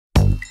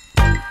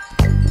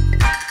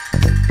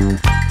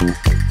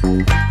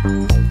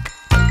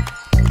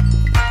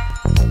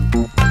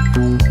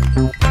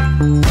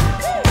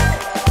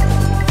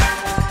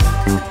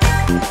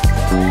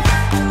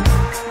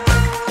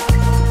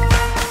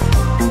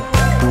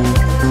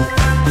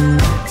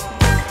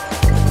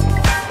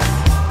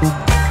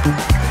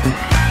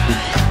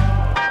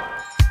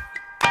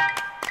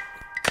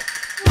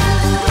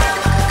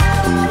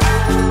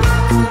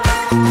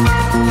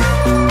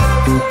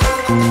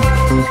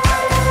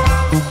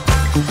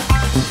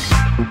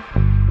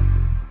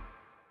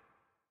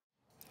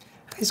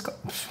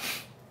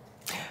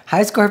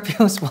Hi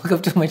Scorpios,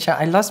 welcome to my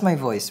channel. I lost my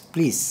voice.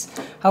 Please,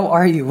 how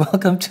are you?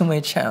 Welcome to my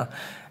channel.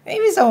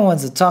 Maybe someone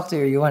wants to talk to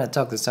you or you want to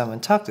talk to someone,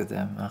 talk to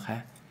them,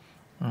 okay?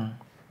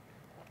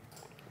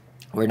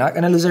 We're not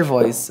gonna lose our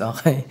voice,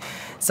 okay?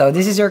 So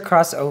this is your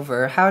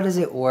crossover. How does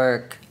it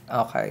work?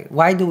 Okay,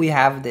 why do we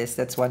have this?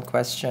 That's one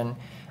question.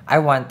 I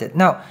want it.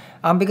 No,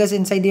 because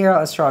in sidereal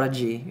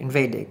astrology, in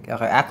Vedic,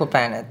 okay, actual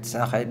planets,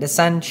 okay, the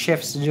sun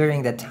shifts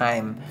during the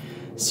time.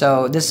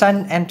 So the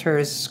sun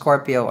enters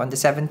Scorpio on the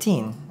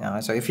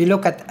 17th. So if you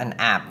look at an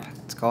app,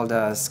 it's called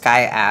a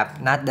Sky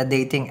app, not the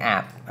dating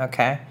app,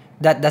 okay?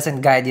 That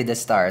doesn't guide you the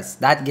stars.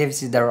 That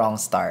gives you the wrong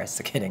stars.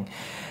 Kidding.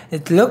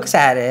 It looks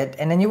at it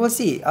and then you will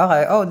see,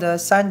 okay, oh, the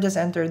sun just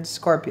entered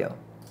Scorpio.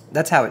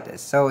 That's how it is.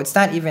 So it's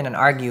not even an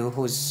argue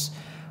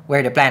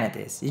where the planet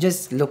is. You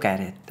just look at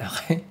it,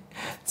 okay?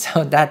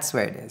 So that's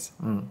where it is.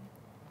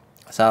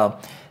 So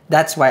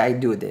that's why I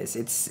do this.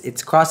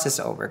 It's crosses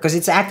over because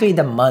it's actually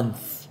the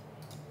month.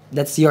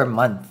 That's your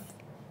month,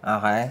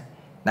 okay?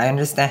 Now I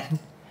understand.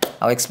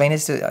 I'll explain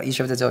this to each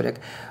of the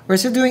zodiac. We're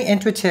still doing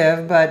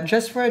intuitive, but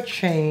just for a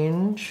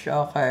change,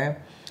 okay?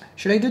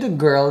 Should I do the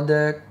girl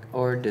deck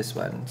or this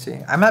one? See,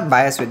 I'm not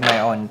biased with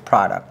my own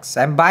products.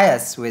 I'm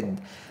biased with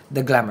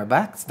the glamour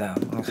box though,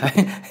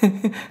 okay?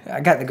 I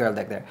got the girl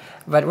deck there.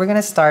 But we're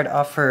gonna start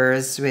off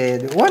first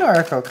with one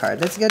oracle card.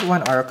 Let's get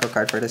one oracle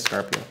card for the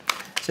Scorpio.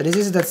 So this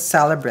is the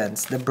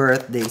celebrants, the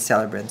birthday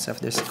celebrants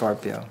of the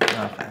Scorpio,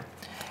 okay?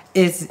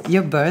 It's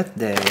your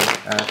birthday,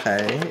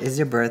 okay? It's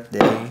your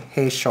birthday.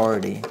 Hey,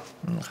 shorty.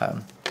 Okay.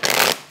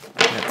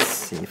 Let's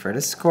see for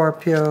the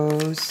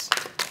Scorpios.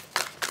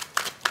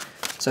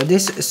 So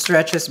this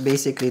stretches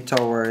basically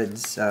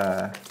towards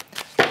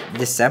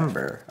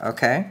December,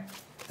 okay?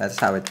 That's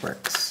how it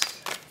works.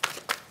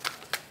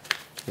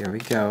 Here we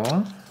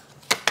go.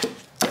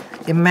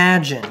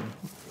 Imagine.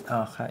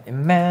 Okay,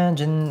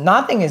 imagine.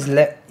 Nothing is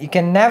you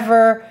can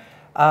never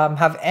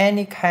have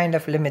any kind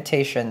of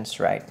limitations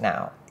right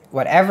now.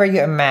 Whatever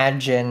you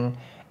imagine,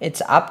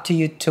 it's up to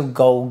you to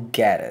go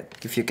get it.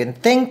 If you can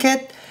think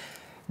it,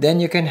 then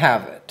you can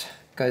have it.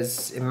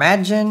 Because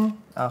imagine,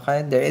 okay,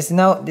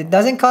 it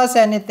doesn't cost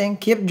anything.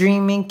 Keep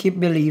dreaming, keep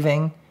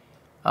believing,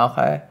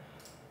 okay?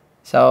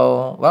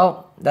 So,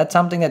 well, that's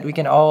something that we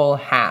can all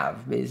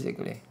have,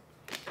 basically.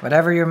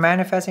 Whatever you're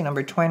manifesting,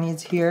 number 20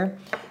 is here.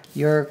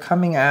 You're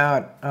coming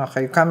out,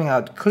 okay, you're coming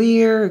out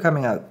clear, you're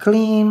coming out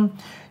clean.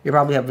 You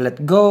probably have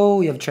let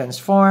go, you have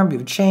transformed,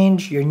 you've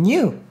changed, you're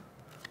new.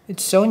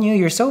 It's so new,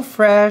 you're so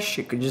fresh,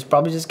 you could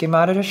probably just came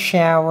out of the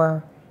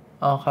shower.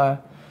 Okay,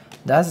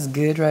 that's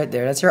good right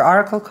there. That's your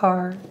oracle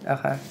card.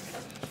 Okay,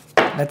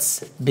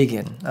 let's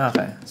begin.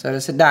 Okay, so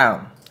let's sit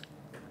down.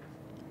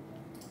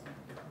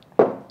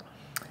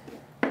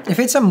 If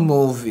it's a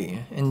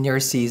movie in your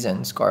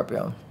season,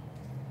 Scorpio,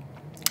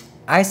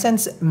 I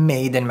sense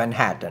Made in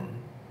Manhattan.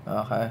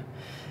 Okay,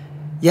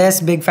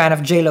 yes, big fan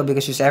of J-Lo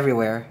because she's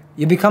everywhere.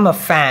 You become a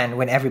fan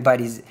when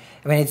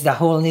it's the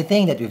whole new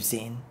thing that we've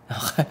seen.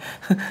 Okay.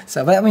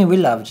 So, but I mean, we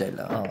love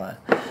J-Lo.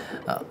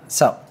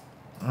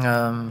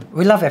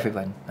 We love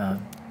everyone.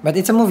 But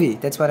it's a movie.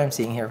 That's what I'm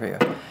seeing here for you.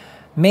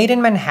 Made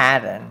in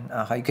Manhattan.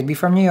 You could be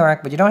from New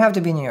York, but you don't have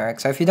to be New York.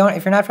 So if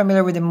you're not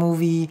familiar with the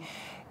movie,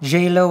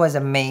 J-Lo was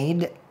a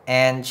maid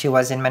and she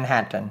was in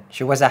Manhattan.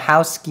 She was a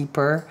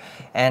housekeeper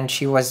and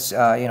she was,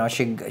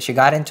 she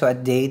got into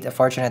a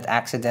fortunate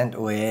accident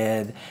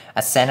with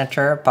a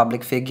senator,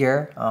 public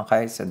figure.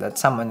 Okay, so that's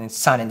someone's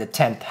son in the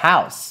 10th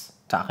house.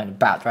 Talking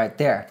about right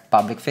there,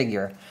 public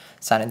figure,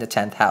 sun in the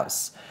 10th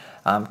house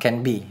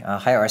can be,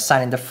 okay, or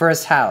sun in the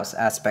first house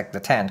aspect the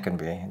 10th can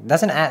be.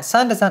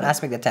 Sun does not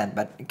aspect the 10th,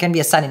 but it can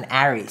be a sun in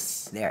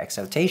Aries, their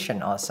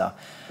exaltation also,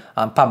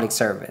 public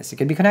service. You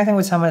could be connecting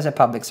with someone as a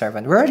public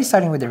servant. We're already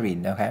starting with the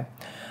read, okay?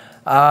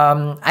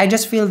 I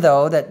just feel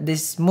though that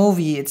this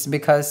movie, it's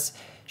because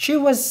she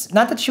was,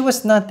 not that she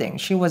was nothing,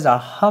 she was a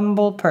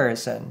humble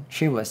person.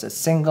 She was a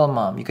single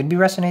mom. You could be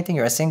resonating,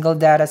 you're a single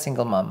dad, a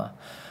single mama.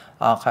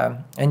 Okay,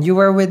 and you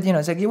were with,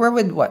 it's like you were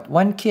with what?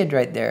 One kid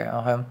right there.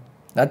 Okay,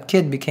 that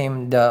kid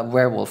became the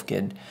werewolf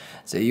kid.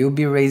 So you'll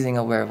be raising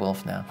a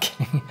werewolf now.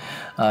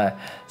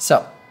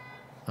 So,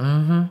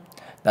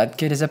 that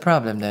kid is a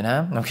problem then,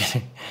 huh? No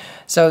kidding.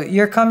 So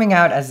you're coming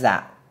out as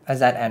that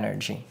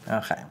energy.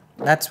 Okay,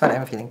 that's what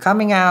I'm feeling.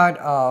 Coming out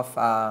of,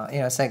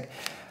 it's like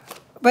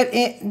But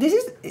this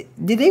is,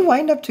 did they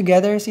wind up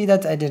together? See,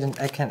 that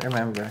I can't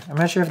remember. I'm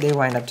not sure if they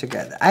wind up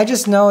together. I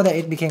just know that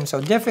it became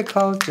so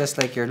difficult, just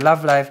like your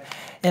love life.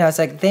 You know, it's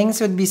like things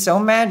would be so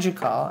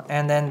magical,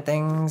 and then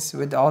things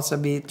would also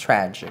be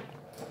tragic.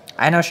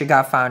 I know she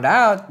got found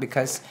out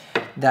because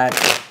that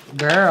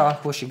girl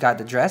who she got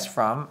the dress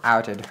from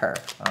outed her.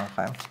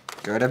 Okay.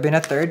 Could have been a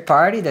third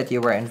party that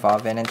you were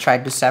involved in and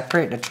tried to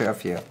separate the two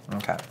of you.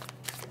 Okay.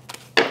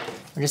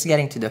 We're just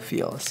getting to the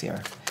feels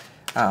here.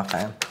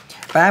 Okay.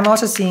 But I'm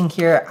also seeing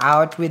here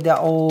out with the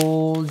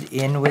old,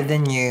 in with the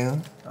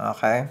new.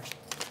 Okay.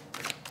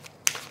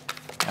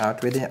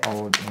 Out with the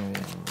old, in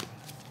with the new.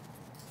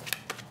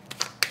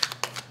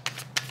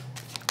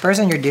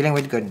 Person you're dealing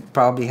with could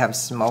probably have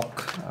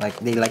smoke. Like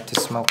they like to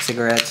smoke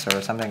cigarettes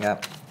or something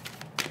like that.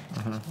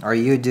 Or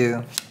you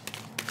do.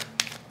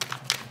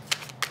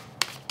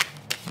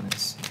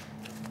 Let's see.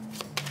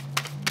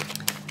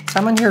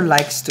 Someone here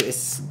likes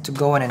to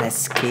go on an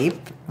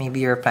escape. Maybe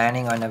you're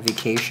planning on a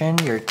vacation.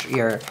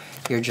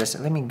 You're just,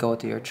 let me go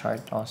to your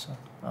chart also.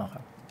 Okay.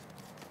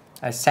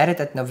 I set it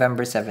at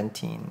November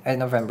 17,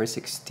 November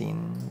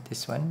 16.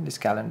 This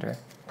calendar.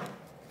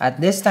 At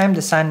this time,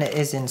 the sun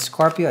is in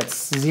Scorpio at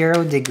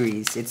 0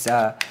 degrees. It's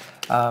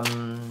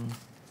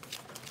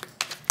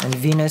and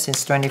Venus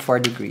is 24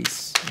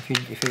 degrees.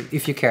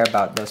 If you care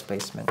about those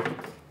placements.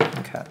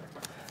 Okay.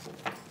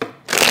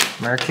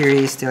 Mercury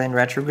is still in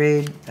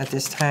retrograde at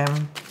this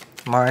time.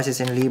 Mars is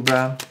in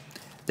Libra.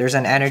 There's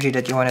an energy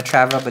that you want to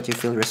travel, but you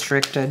feel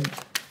restricted.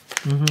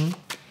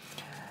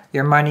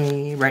 Your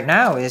money right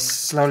now is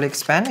slowly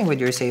expanding with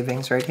your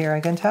savings right here. I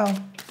can tell.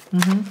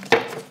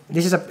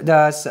 This is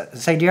the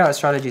sidereal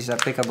astrology is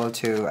applicable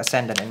to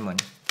ascendant and moon.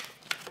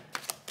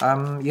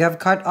 You have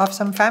cut off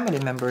some family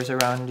members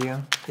around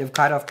you. You've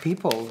cut off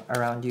people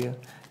around you.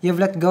 You've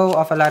let go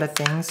of a lot of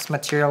things,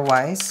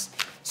 material-wise,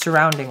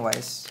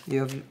 surrounding-wise.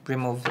 You've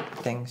removed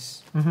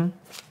things.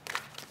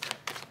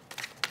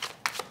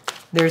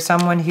 There's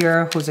someone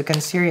here who's a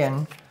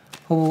Cancerian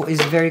who is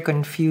very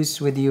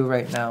confused with you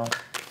right now.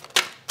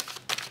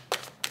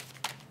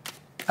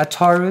 A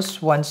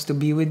Taurus wants to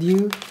be with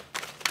you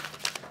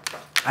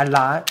a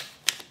lot,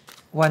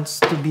 wants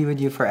to be with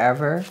you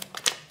forever.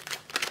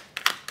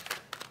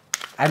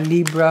 A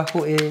Libra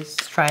who is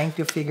trying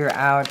to figure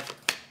out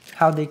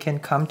how they can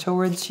come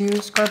towards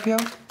you, Scorpio.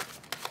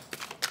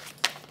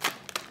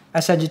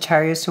 A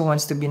Sagittarius who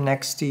wants to be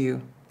next to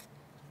you.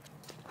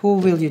 Who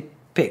will you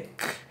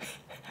pick?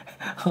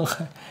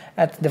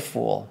 That's the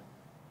Fool.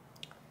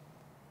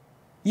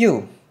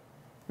 You.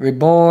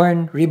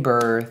 Reborn,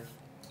 rebirth,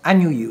 a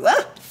new you.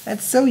 Ah,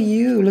 that's so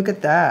you. Look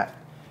at that.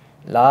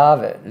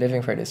 Love it.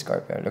 Living for the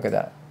Scorpio. Look at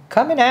that.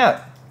 Coming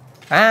out.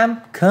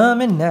 I'm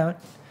coming out.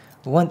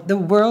 Want the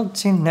world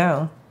to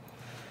know.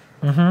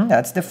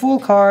 That's the Fool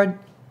card.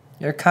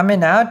 You're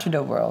coming out to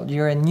the world.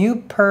 You're a new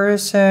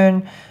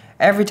person.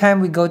 Every time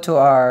we go to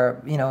our,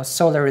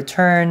 solar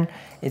return,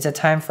 it's a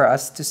time for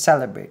us to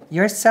celebrate.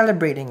 You're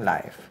celebrating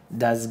life.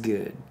 That's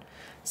good.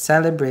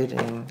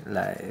 Celebrating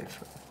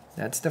life.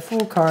 That's the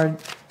Fool card.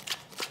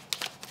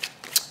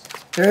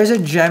 There is a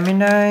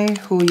Gemini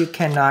who you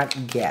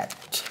cannot get.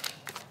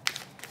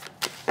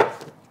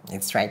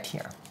 It's right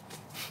here.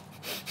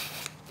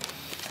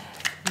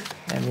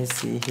 Let me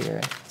see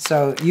here.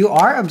 So you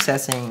are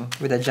obsessing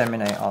with a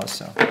Gemini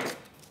also.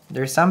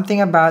 There's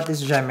something about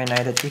this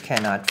Gemini that you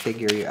cannot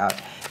figure you out.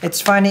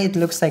 It's funny, it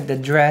looks like the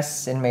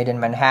dress in Made in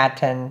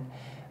Manhattan.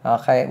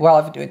 Okay,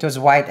 well, it was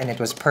white and it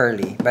was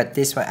pearly. But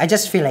this one, I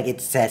just feel like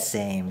it's the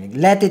same.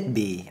 Let it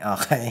be,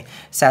 okay?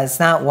 So it's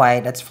not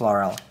white, that's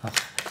floral.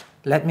 Okay.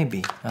 Let me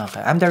be.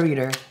 Okay, I'm the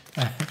reader.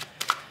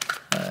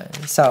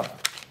 So,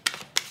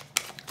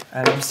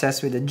 I'm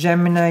obsessed with the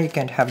Gemini. You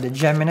can't have the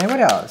Gemini. What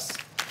else?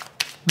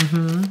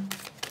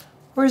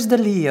 Where's the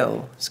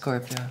Leo,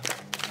 Scorpio?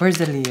 Where's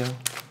the Leo?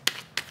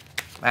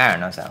 I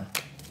don't know, Sal.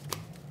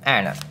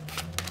 I don't know.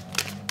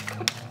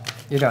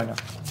 You don't know.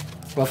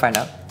 We'll find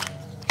out.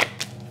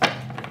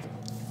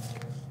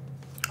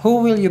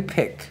 Who will you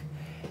pick?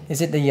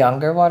 Is it the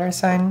younger water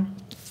sign?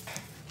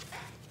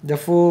 The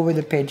Fool with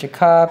the Page of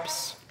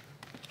Cups.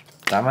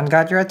 Someone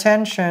got your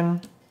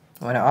attention.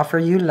 I want to offer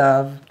you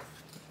love.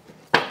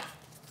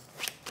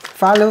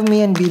 Follow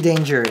me and be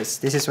dangerous.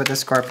 This is what the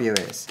Scorpio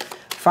is.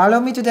 Follow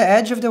me to the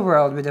edge of the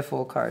world with the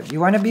Fool card. You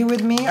want to be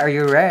with me? Are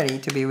you ready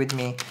to be with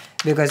me?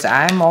 Because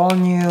I'm all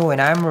new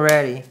and I'm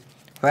ready.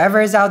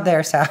 Whoever is out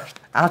there, Sal,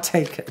 I'll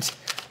take it.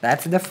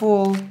 That's the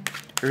Fool.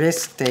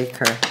 Risk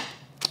taker.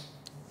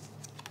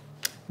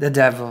 The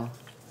Devil.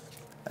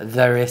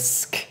 The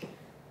Risk.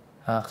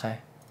 Okay.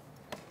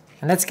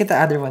 And let's get the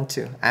other one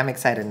too. I'm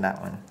excited in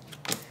that one.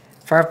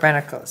 Four of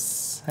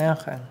Pentacles.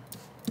 Okay.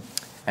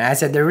 And I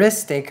said the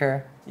Risk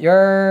taker.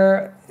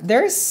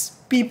 There's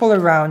people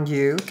around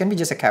you. It can be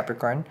just a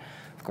Capricorn,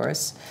 of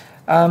course.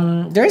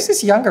 There's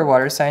this younger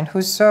water sign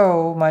who's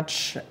so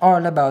much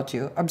all about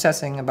you,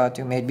 obsessing about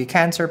you. Maybe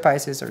Cancer,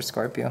 Pisces, or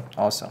Scorpio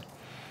also.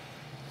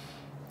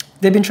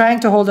 They've been trying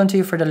to hold on to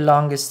you for the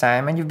longest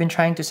time, and you've been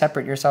trying to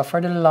separate yourself for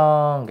the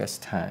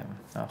longest time.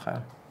 Okay.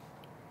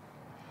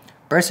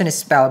 Person is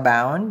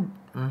spellbound.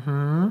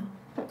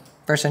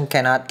 Person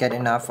cannot get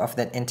enough of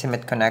that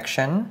intimate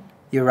connection.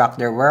 You rock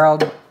their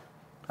world.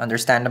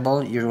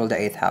 Understandable, you rule the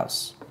 8th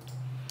house.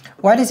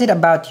 What is it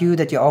about you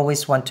that you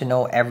always want to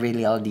know every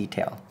little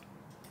detail?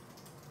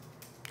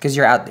 Because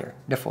you're out there,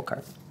 the Fool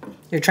card.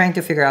 You're trying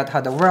to figure out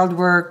how the world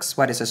works,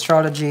 what is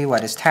astrology,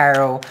 what is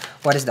tarot,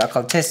 what is the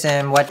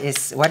occultism, what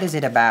is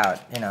it about,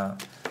 you know?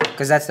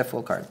 Because that's the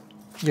Fool card.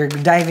 You're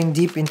diving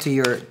deep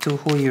into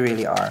who you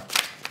really are.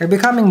 You're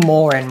becoming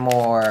more and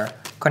more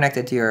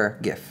connected to your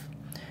gift.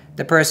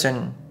 The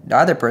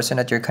other person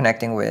that you're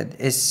connecting with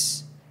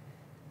is,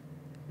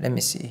 let me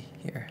see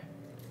here.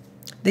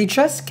 They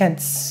just can't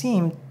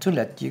seem to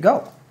let you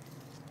go.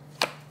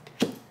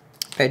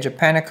 Page of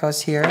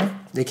Pentacles here.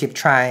 They keep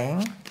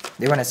trying.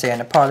 They want to say an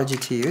apology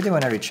to you. They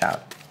want to reach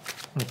out.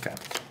 Okay,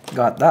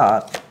 got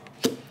that.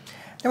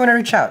 They want to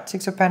reach out.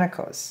 6 of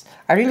Pentacles.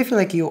 I really feel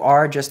like you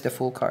are just the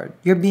Fool card.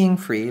 You're being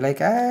free.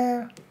 Like,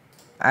 I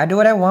do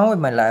what I want with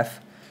my life.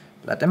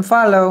 Let them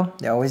follow.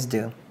 They always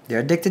do.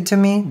 They're addicted to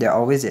me. There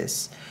always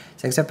is.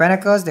 6 of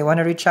Pentacles. They want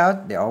to reach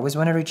out. They always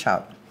want to reach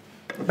out.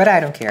 But I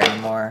don't care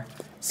anymore.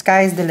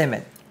 Sky's the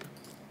limit.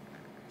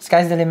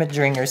 Sky's the limit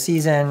during your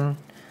season.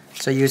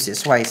 So use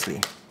this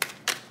wisely.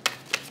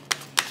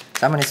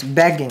 Someone is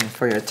begging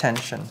for your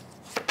attention.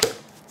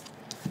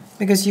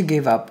 Because you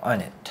gave up on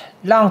it.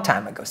 Long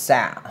time ago,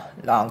 Sal.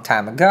 Long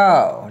time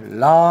ago.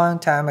 Long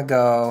time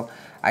ago.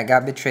 I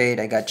got betrayed.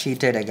 I got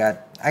cheated. I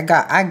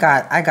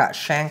got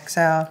shanked,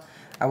 Sal.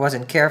 I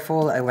wasn't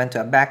careful. I went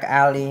to a back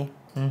alley.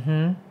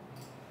 I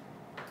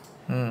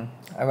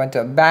went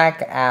to a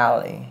back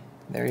alley.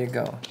 There you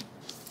go.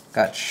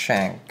 Got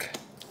shanked.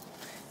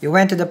 You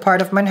went to the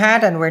part of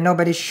Manhattan where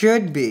nobody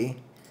should be.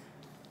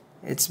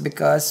 It's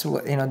because,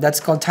 you know, that's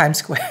called Times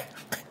Square.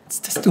 It's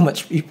just too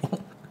much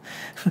people.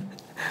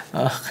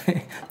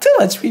 Okay. Too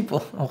much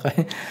people.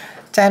 Okay.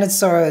 10 of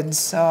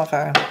Swords.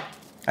 Okay.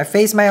 I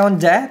face my own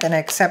death and I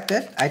accept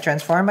it. I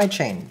transform, I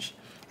change.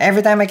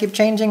 Every time I keep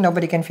changing,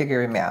 nobody can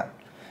figure me out.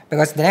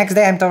 Because the next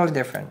day, I'm totally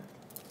different.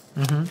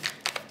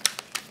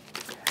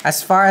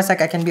 As far as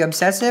like I can be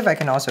obsessive, I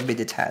can also be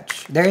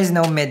detached. There is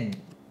no mid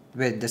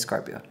with the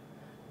Scorpio.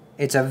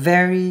 It's a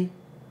very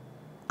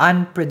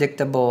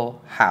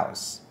unpredictable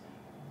house.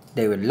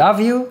 They will love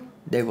you,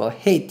 they will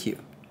hate you.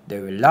 They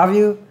will love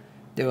you,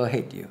 they will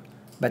hate you.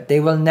 But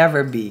they will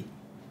never be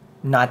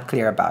not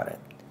clear about it.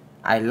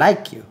 I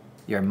like you,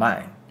 you're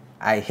mine.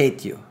 I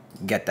hate you,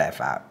 get the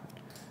F out.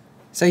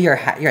 So you're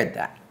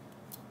that.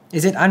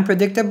 Is it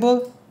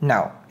unpredictable?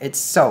 No, it's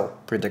so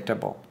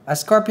predictable. A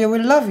Scorpio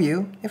will love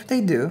you if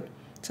they do.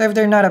 So if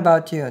they're not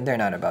about you, they're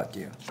not about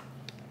you.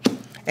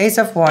 Ace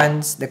of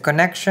Wands, the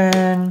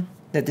connection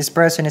that this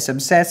person is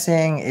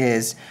obsessing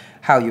is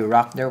how you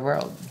rock their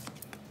world.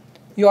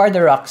 You are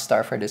the rock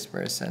star for this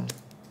person.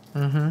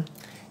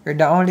 You're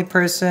the only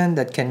person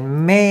that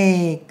can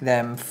make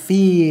them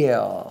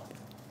feel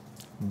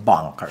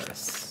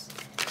bonkers.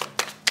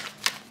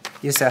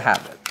 You still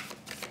have it.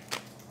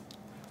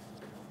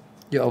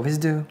 You always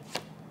do.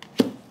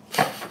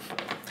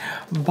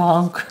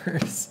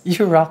 Bonkers.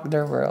 You rock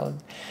their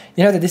world.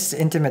 You know that this is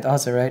intimate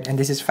also, right? And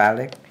this is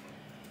phallic.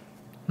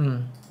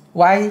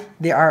 Why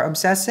they are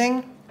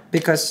obsessing?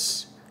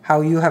 Because how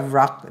you have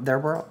rocked their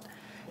world.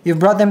 You've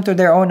brought them to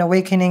their own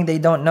awakening. They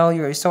don't know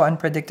you're so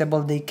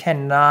unpredictable. They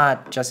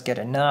cannot just get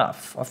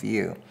enough of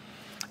you.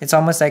 It's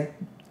almost like,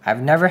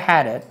 I've never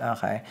had it,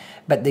 okay?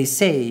 But they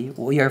say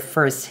your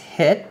first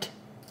hit,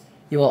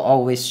 you will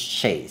always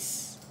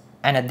chase.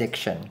 An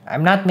addiction.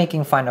 I'm not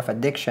making fun of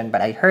addiction,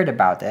 but I heard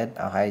about it,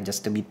 okay?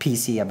 Just to be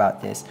PC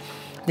about this.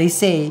 They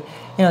say, you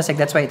know, it's like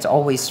that's why it's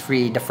always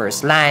free, the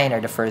first line or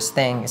the first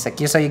thing. It's like,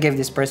 so you give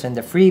this person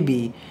the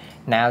freebie.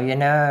 Now you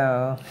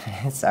know.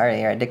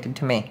 Sorry, you're addicted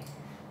to me.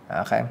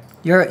 Okay?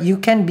 You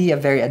can be a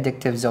very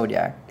addictive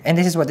zodiac. And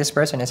this is what this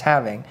person is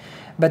having.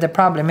 But the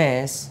problem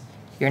is,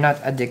 you're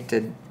not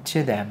addicted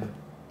to them.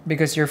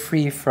 Because you're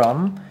free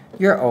from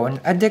your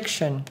own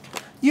addiction.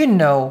 You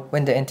know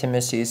when the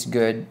intimacy is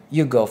good,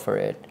 you go for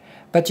it.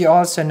 But you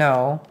also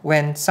know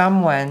when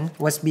someone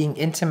was being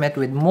intimate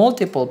with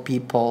multiple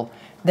people,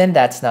 then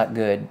that's not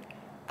good.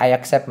 I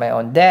accept my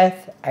own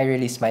death. I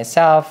release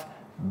myself.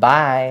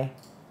 Bye.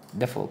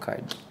 The Fool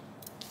card.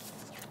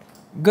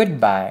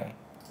 Goodbye.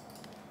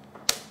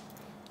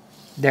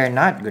 They're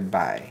not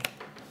goodbye.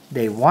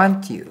 They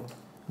want you.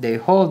 They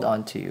hold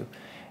on to you.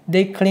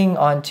 They cling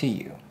on to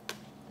you.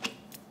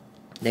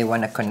 They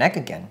want to connect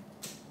again.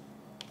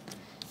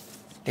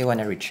 They want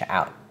to reach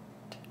out.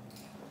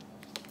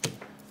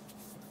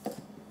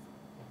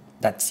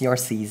 That's your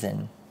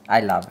season.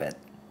 I love it.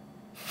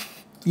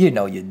 You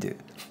know you do.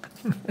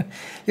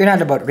 You're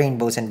not about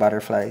rainbows and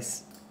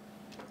butterflies.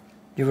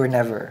 You were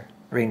never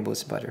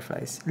rainbows and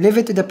butterflies. Leave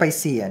it to the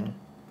Piscean.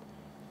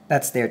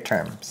 That's their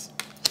terms.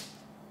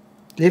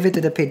 Leave it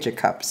to the Page of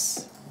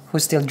Cups,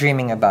 who's still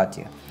dreaming about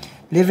you.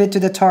 Leave it to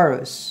the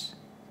Taurus,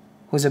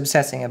 who's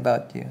obsessing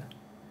about you.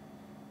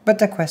 But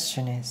the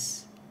question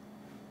is,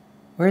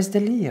 where's the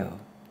Leo?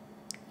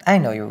 I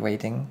know you're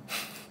waiting.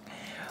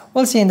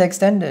 we'll see you in the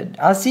extended.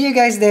 I'll see you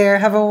guys there.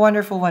 Have a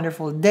wonderful,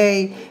 wonderful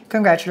day.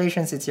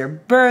 Congratulations, it's your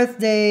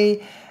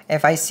birthday.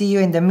 If I see you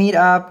in the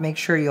meetup, make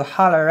sure you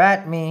holler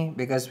at me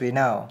because we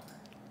know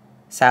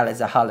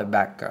Sally's a holler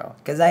back girl.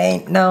 Because I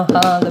ain't no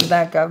holler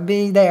back. I'll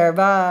be there.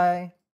 Bye.